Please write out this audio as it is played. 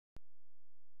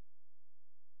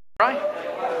Right.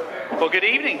 Well, good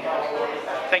evening.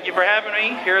 Thank you for having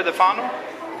me here at the Fontanel.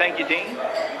 Thank you, Dean.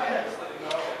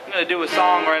 I'm going to do a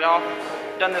song right off.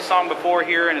 I've done this song before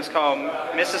here, and it's called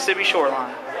Mississippi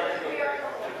Shoreline.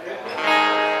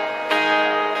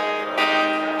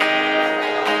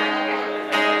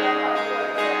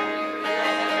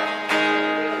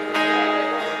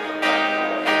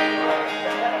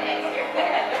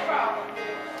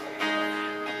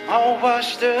 All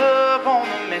washed up on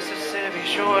the Mississippi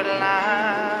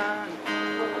shoreline,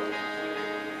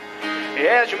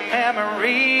 as your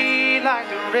memory, like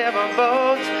the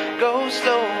riverboats, goes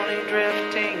slowly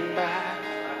drifting by.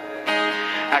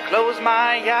 I close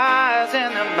my eyes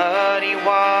and the muddy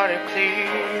water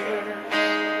clears.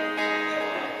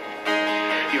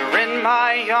 You're in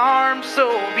my arms, so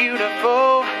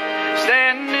beautiful,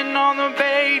 standing on the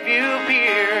Bayview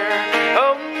Pier.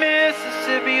 Oh,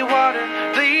 Mississippi water,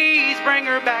 please bring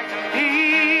her back to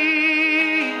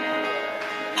me.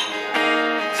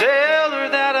 Tell her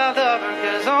that I love her,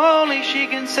 'cause only she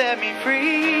can set me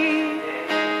free.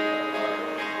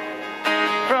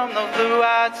 From the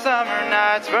blue-eyed summer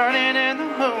nights burning in the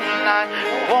moonlight,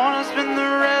 I wanna spend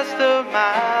the rest of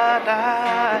my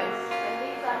life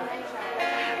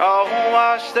all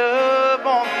washed up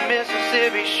on the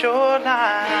Mississippi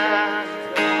shoreline.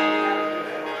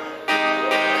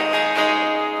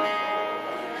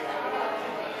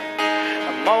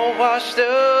 I'm all washed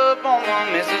up on the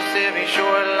Mississippi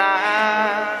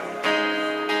shoreline,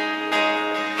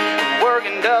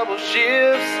 working double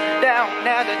shifts down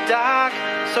at the dock,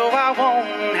 so I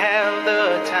won't have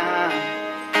the time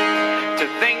to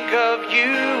think of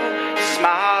you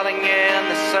smiling in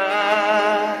the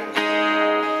sun.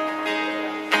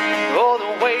 Oh,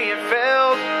 the way it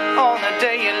felt on the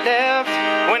day you left,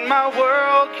 when my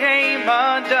world came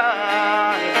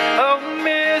undone. Oh,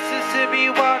 Mississippi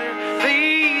water,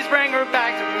 please bring her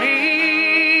back to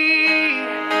me.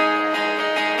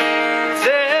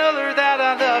 Tell her that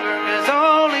I love her, 'cause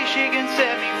only she can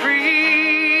set me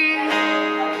free.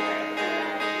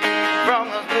 From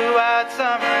those blue-eyed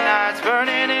summer nights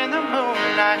burning in the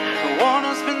moonlight, I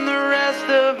wanna spend the rest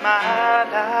of my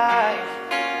life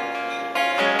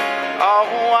all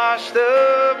washed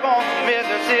up on the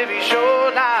Mississippi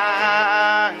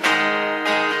shoreline.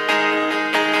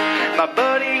 My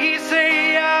buddy, he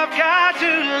say I've got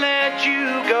to let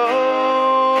you go,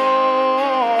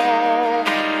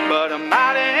 but I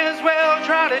might as well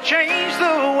try to change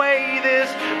the way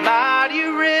this mighty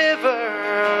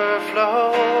river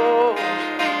flows.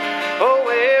 Oh,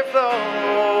 it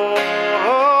flows.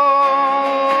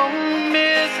 Oh,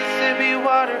 Mississippi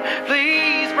water,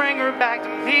 please bring her back to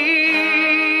me.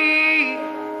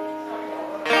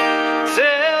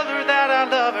 Tell her that I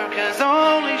love her, 'cause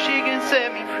only she can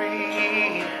set me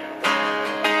free.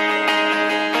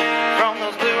 From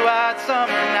those blue-eyed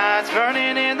summer nights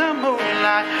burning in the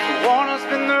moonlight, I wanna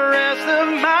spend the rest of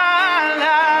my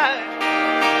life.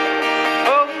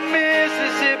 Oh,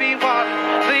 Mississippi water,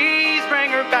 please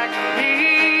bring her back to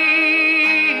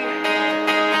me.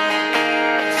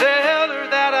 Tell her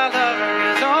that I love her,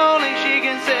 'cause only she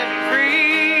can set me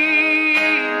free.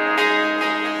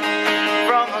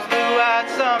 From those blue-eyed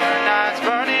summer nights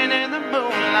burning in the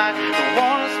moonlight, I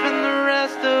wanna spend the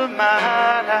rest of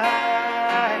my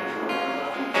life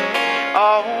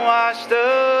all washed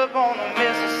up on the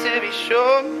Mississippi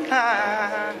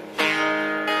shoreline.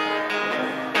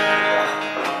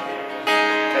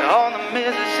 On the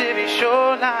Mississippi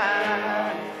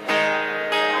shoreline.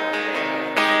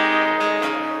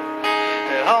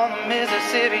 On the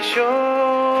Mississippi shoreline.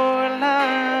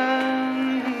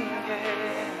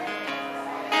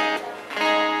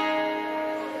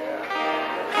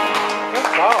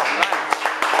 Oh, nice.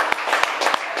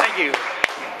 Thank you.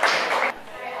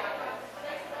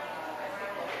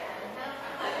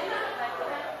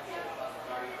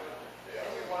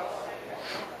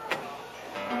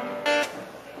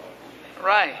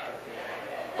 Right.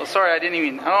 Well, sorry, I don't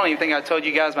even think I told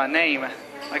you guys my name.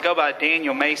 I go by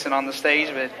Daniel Mason on the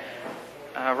stage, but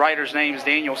writer's name is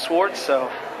Daniel Swartz. So,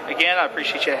 again, I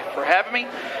appreciate you for having me.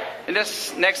 And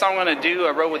this next song I'm going to do,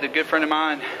 I wrote with a good friend of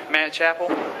mine, Matt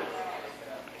Chappell.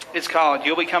 It's called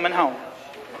You'll Be Coming Home.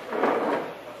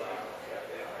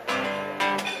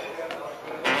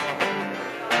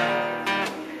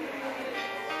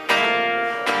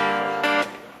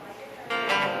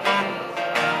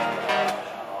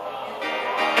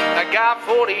 I got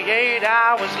 48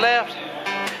 hours left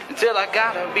until I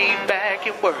gotta be back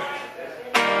at work.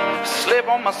 Slip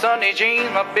on my Sunday jeans,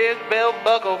 my big belt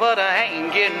buckle, but I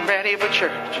ain't getting ready for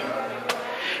church.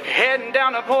 Heading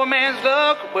down to poor man's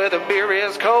luck where the beer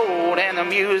is cold and the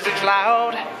music's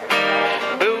loud.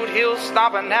 Boot heel Nashville,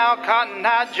 stomping out Cotton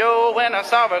Eye Joe when I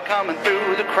saw her coming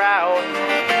through the crowd.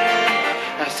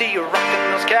 I see you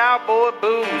rocking those cowboy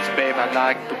boots, babe, I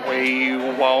like the way you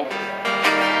walk.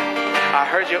 I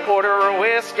heard you order a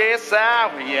whiskey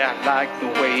sour, yeah, I like the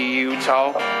way you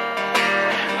talk.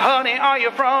 Honey, are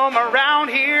you from around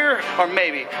here, or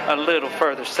maybe a little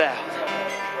further south?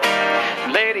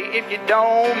 Lady, if you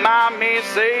don't mind me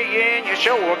saying, you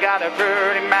sure got a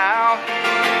pretty mouth.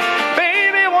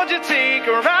 Baby, won't you take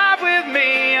a ride with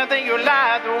me? I think you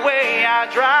like the way I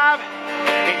drive.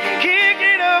 You can kick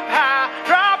it up high,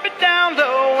 drop it down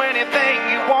low, anything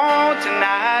you want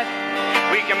tonight.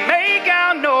 We can make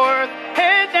out north,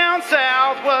 head down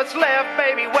south. What's left,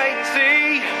 baby, wait and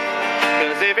see.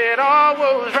 'Cause if it all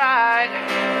goes right,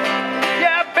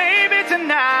 yeah, baby,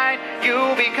 tonight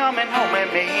you'll be coming home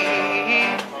with me.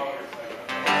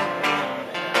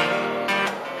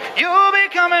 You'll be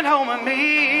coming home with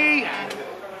me.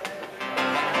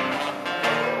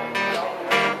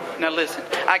 Now listen,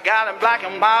 I got a black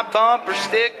and white bumper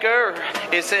sticker.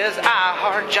 It says I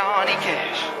heart Johnny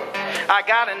Cash. I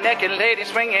got a naked lady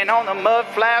swinging on the mud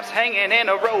flaps, hanging in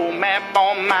a road map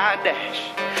on my dash.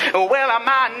 Well, I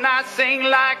might not sing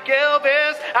like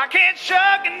Elvis, I can't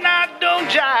shuck and I don't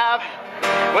jive.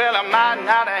 Well, I might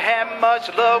not have had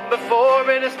much luck before,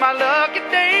 but it's my lucky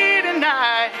day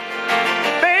tonight.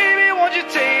 Baby, won't you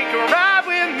take a ride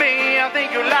with me? I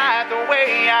think you like the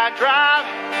way I drive.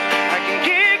 I can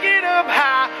kick it up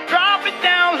high, drop it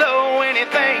down low,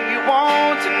 anything you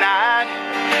want tonight.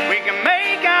 We can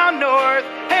make out north,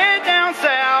 head down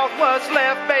south. What's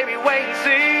left, baby, wait and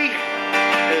see.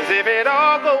 'Cause if it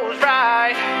all goes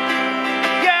right,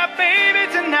 yeah, baby,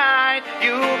 tonight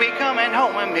you'll be coming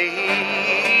home with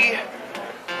me.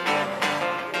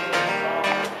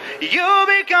 You'll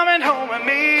be coming home with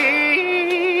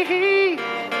me.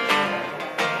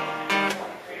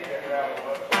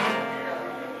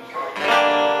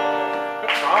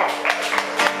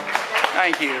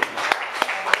 Thank you.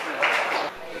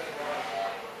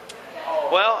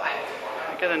 Well,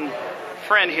 I got a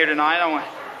friend here tonight. A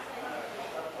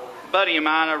buddy of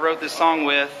mine I wrote this song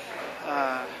with.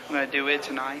 I'm going to do it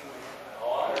tonight.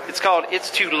 It's called It's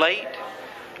Too Late.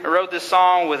 I wrote this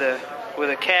song with a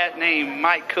cat named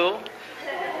Mike Cool.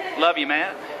 Love you,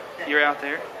 Matt. You're out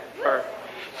there. Or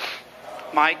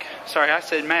Mike. Sorry, I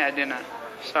said Matt, didn't I?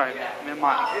 Sorry, I meant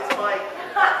Mike. It's Mike.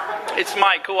 It's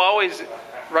Mike Cool. I always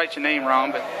write your name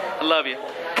wrong, but I love you.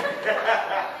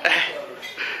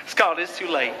 It's called It's Too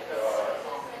Late.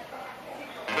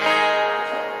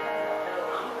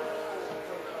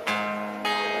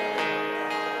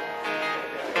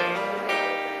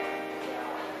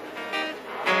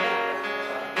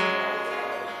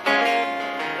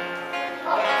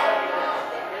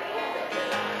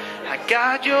 I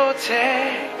got your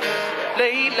text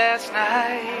late last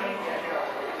night.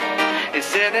 It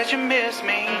said that you miss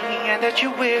me and that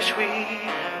you wish we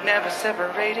never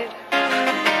separated.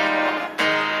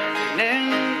 And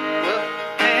then, well,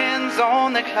 hands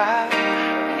on the clock,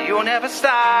 you'll never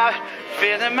stop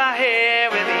filling my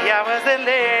head with the hours that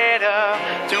led up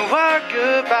to our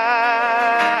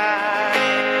goodbye.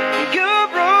 You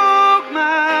broke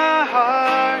my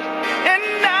heart, and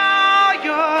now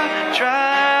you're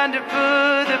trying to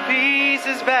put the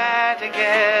pieces back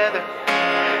together.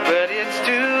 But it's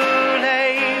too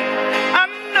late. I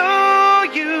know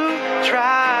you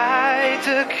tried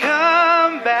to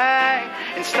come back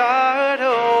and start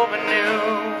over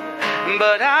new,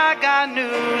 but I got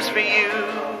news for you.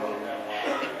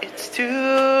 It's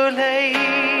too late.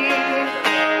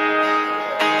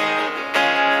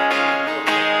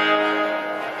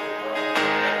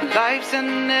 Life's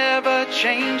an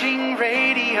ever-changing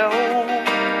radio.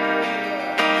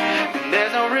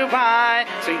 There's no rewind,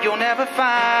 so you'll never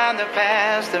find the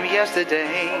past of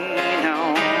yesterday,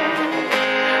 no.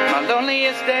 My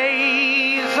loneliest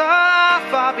days are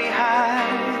far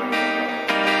behind.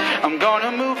 I'm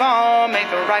gonna move on, make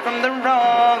the right from the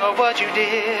wrong of what you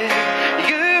did.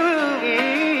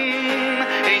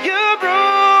 You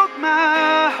broke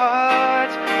my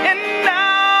heart, and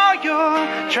now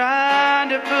you're trying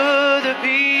to put the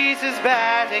pieces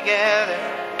back together.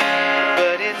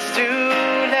 But it's too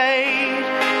late.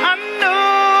 I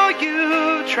know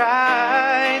you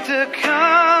tried to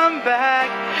come back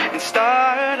and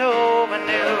start over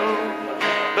new,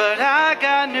 but I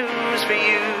got news for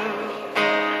you.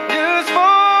 News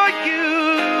for you.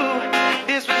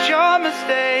 This was your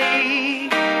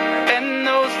mistake, and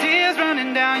those tears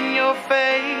running down your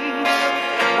face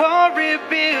won't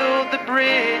rebuild the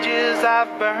bridges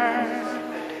I've burned.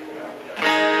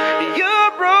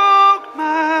 You broke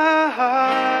my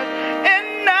heart,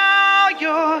 and now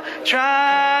you're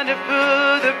trying trying to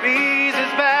put the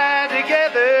pieces back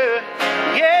together.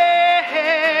 Yeah,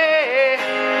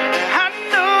 I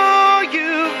know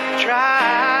you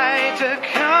tried to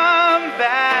come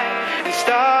back and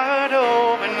start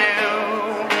over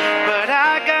new, but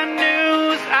I got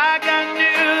news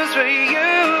for you.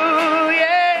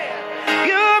 Yeah,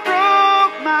 you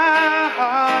broke my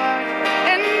heart,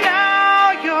 and now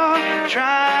you're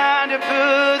trying to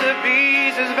put the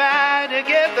pieces back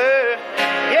together.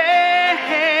 Yeah,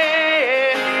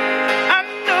 I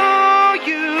know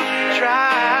you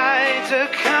tried to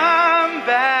come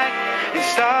back and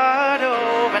start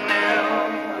over new,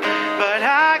 but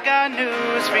I got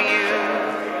news for you.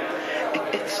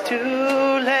 It's too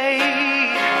late.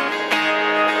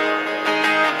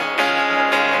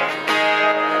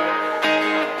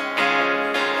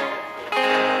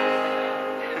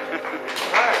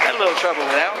 Had a little trouble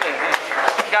with that one.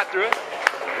 Got through it.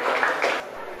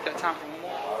 Got time for one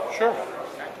more? Sure.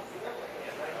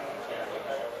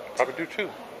 Probably do two.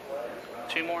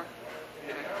 Two more?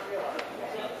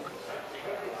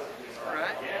 All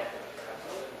right.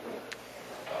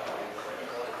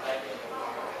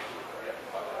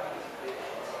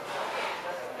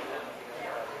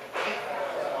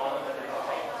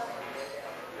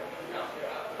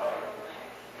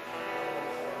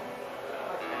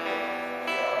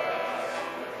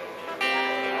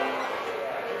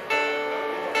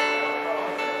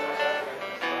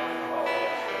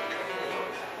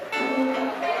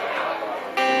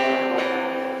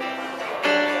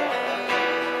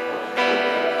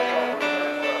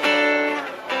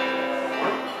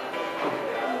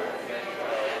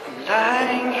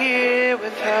 Lying here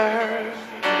with her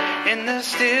in the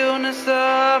stillness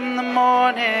of the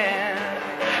morning,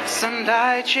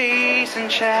 sunlight chasing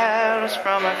shadows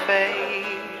from her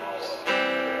face.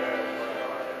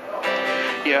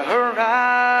 Yeah, her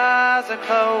eyes are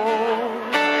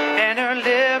closed and her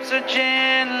lips are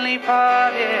gently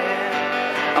parted.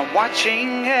 I'm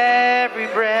watching every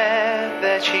breath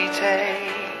that she takes.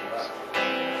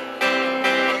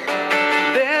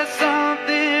 There's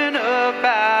something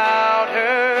about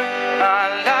her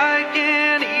unlike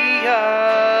any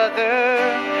other.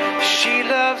 She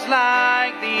loves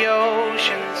like the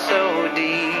ocean so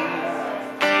deep.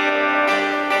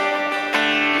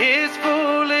 It's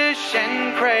foolish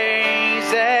and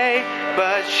crazy,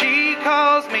 but she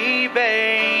calls me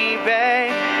baby,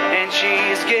 and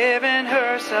she's given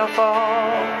herself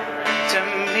all to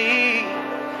me.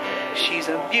 She's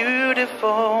a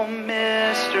beautiful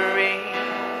mystery.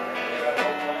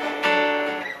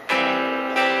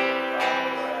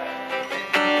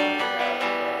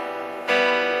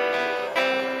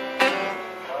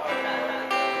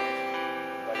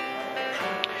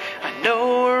 I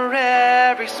know her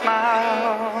every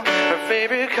smile. Her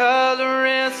favorite color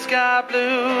is sky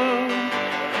blue.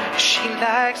 She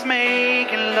likes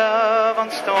making love on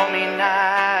stormy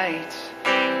nights.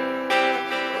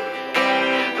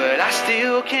 But I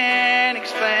still can't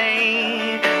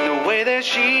explain the way that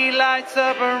she lights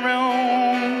up her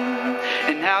room,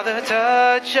 and how the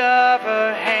touch of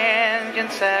her hand can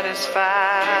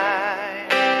satisfy.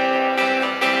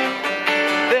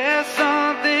 There's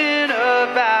something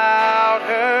about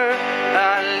her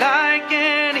unlike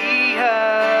any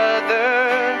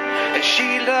other.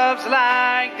 She loves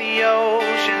like the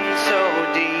ocean so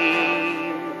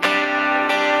deep.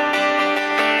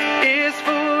 It's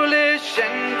foolish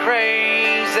and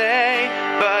crazy,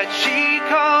 but she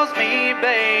calls me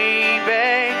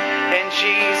baby, and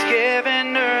she's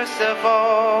given herself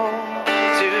all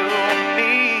to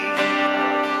me.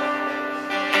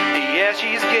 Yeah,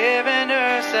 she's given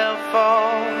herself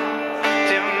all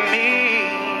to me.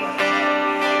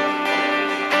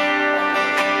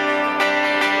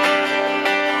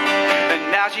 And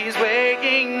now she's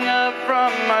waking up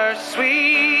from her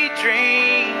sweet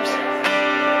dreams,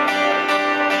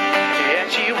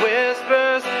 and she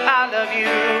whispers, I love you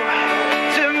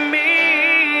to me.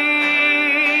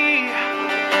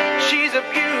 She's a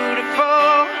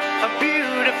beautiful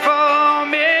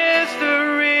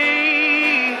mystery.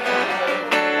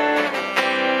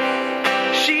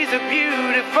 She's a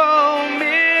beautiful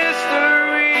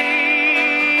mystery.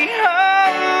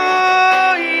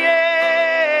 Oh, yeah.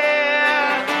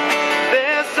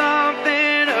 There's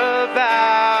something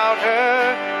about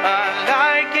her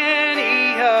unlike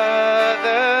any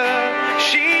other.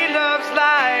 She loves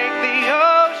like the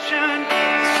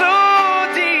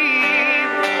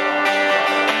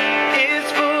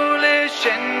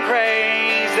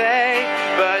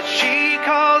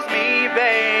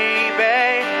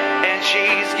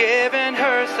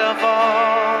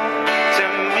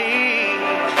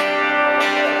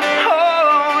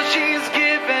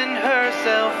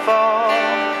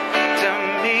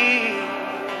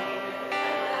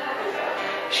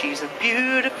There's a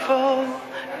beautiful,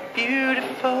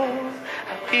 beautiful,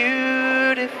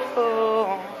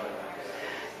 beautiful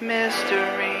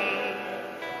mystery.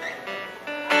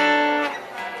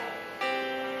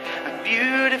 A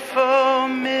beautiful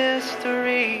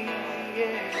mystery.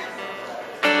 Yeah.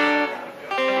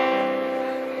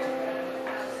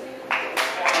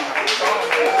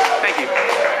 Thank you.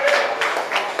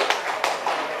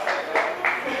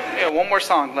 Yeah, one more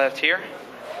song left here.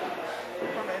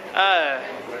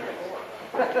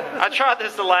 I tried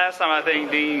this the last time, I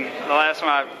think, Dean, the last time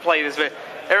I played this, but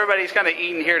everybody's kind of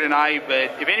eating here tonight,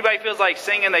 but if anybody feels like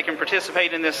singing, they can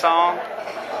participate in this song.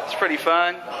 It's pretty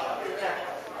fun.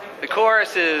 The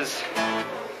chorus is,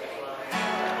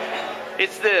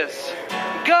 it's this: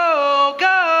 go,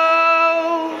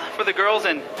 go, for the girls,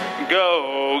 and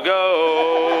go,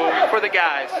 go, for the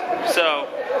guys. So,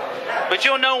 but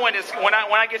you'll know when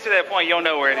I get to that point, you'll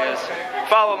know where it is.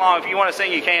 Follow along. If you want to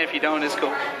sing, you can. If you don't, it's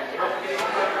cool.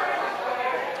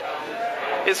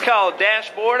 It's called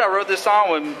Dashboard. I wrote this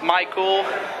song with Mike Cool.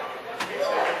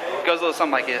 It goes a little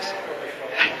something like this.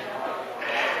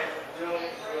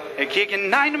 And kicking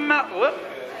 90 miles,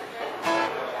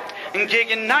 and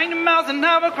kicking 90 miles an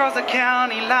hour across the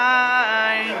county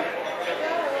line.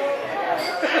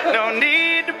 No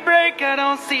need to brake, I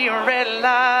don't see a red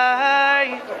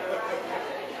light.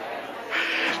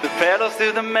 The pedals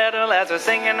to the metal as we're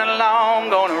singing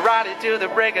along. Gonna ride it till the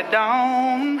break of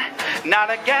dawn. Not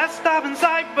a gas stop in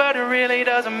sight, but it really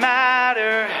doesn't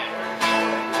matter.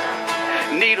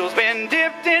 Needle's been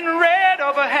dipped in red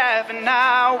over half an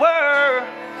hour.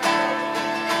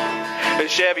 The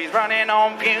Chevy's running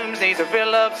on fumes, needs to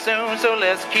fill up soon. So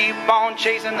let's keep on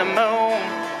chasing the moon.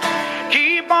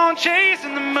 Keep on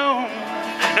chasing the moon.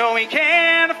 No, we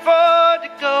can't afford to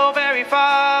go very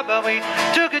far, but we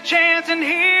took a chance and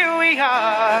here we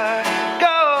are.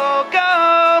 Go,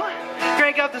 go,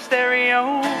 crank up the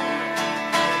stereo.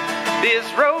 This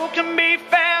road can be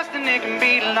fast and it can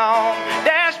be long.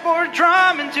 Dashboard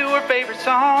drumming to our favorite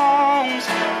songs.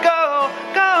 Go,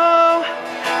 go,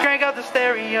 crank up the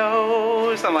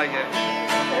stereo. Something like that.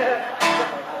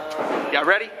 Y'all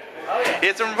ready?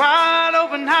 It's a wide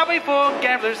open highway for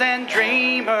gamblers and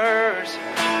dreamers.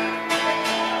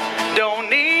 Don't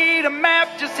need a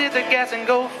map, just hit the gas and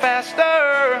go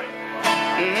faster.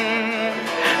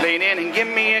 Lean in and give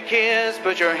me a kiss,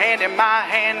 put your hand in my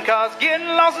hand, cause getting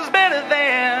lost is better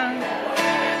than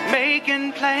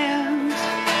making plans.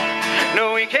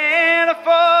 No, we can't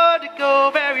afford to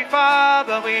go very far,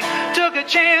 but we took a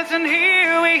chance and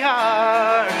here we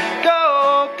are.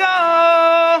 Go,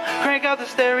 go, crank out the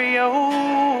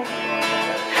stereo.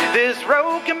 This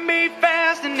road can be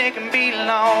fast and it can be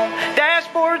long.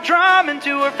 Dashboard drumming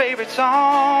to our favorite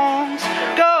songs.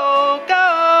 Go,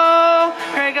 go,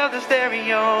 crank out the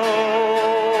stereo.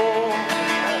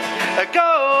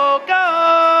 Go,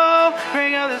 go,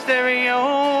 crank out the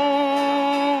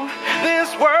stereo.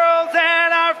 This world's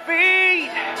at our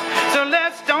feet, so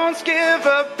let's don't skip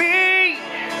a beat.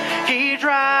 Keep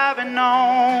driving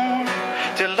on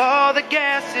till all the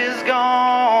gas is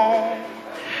gone.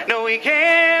 No, we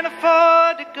can't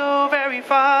afford to go very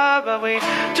far, but we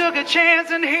took a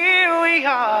chance and here we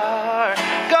are.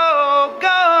 Go, go,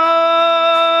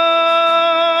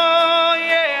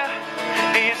 yeah.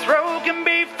 This road can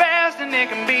be fast and it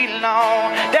can be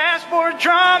long. Dashboard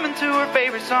drumming to our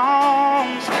favorite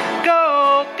songs.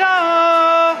 Go,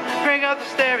 go, crank out the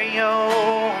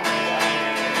stereo.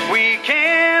 We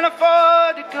can't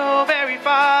afford to go very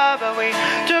far, but we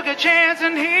took a chance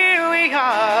and here we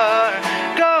are.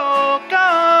 Go,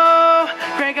 go,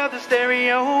 crank out the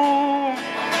stereo.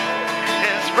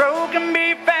 This road can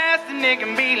be fast and it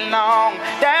can be long.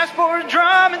 Dashboard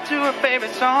drumming to our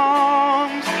favorite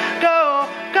songs. Go,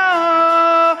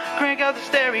 go, crank out the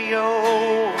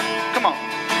stereo. Come on.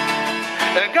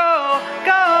 Go,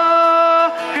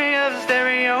 go, crank out the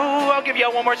stereo. I'll give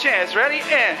y'all one more chance. Ready?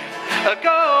 And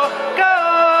go,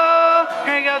 go,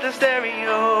 crank out the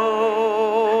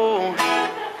stereo.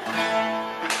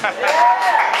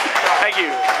 Thank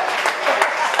you.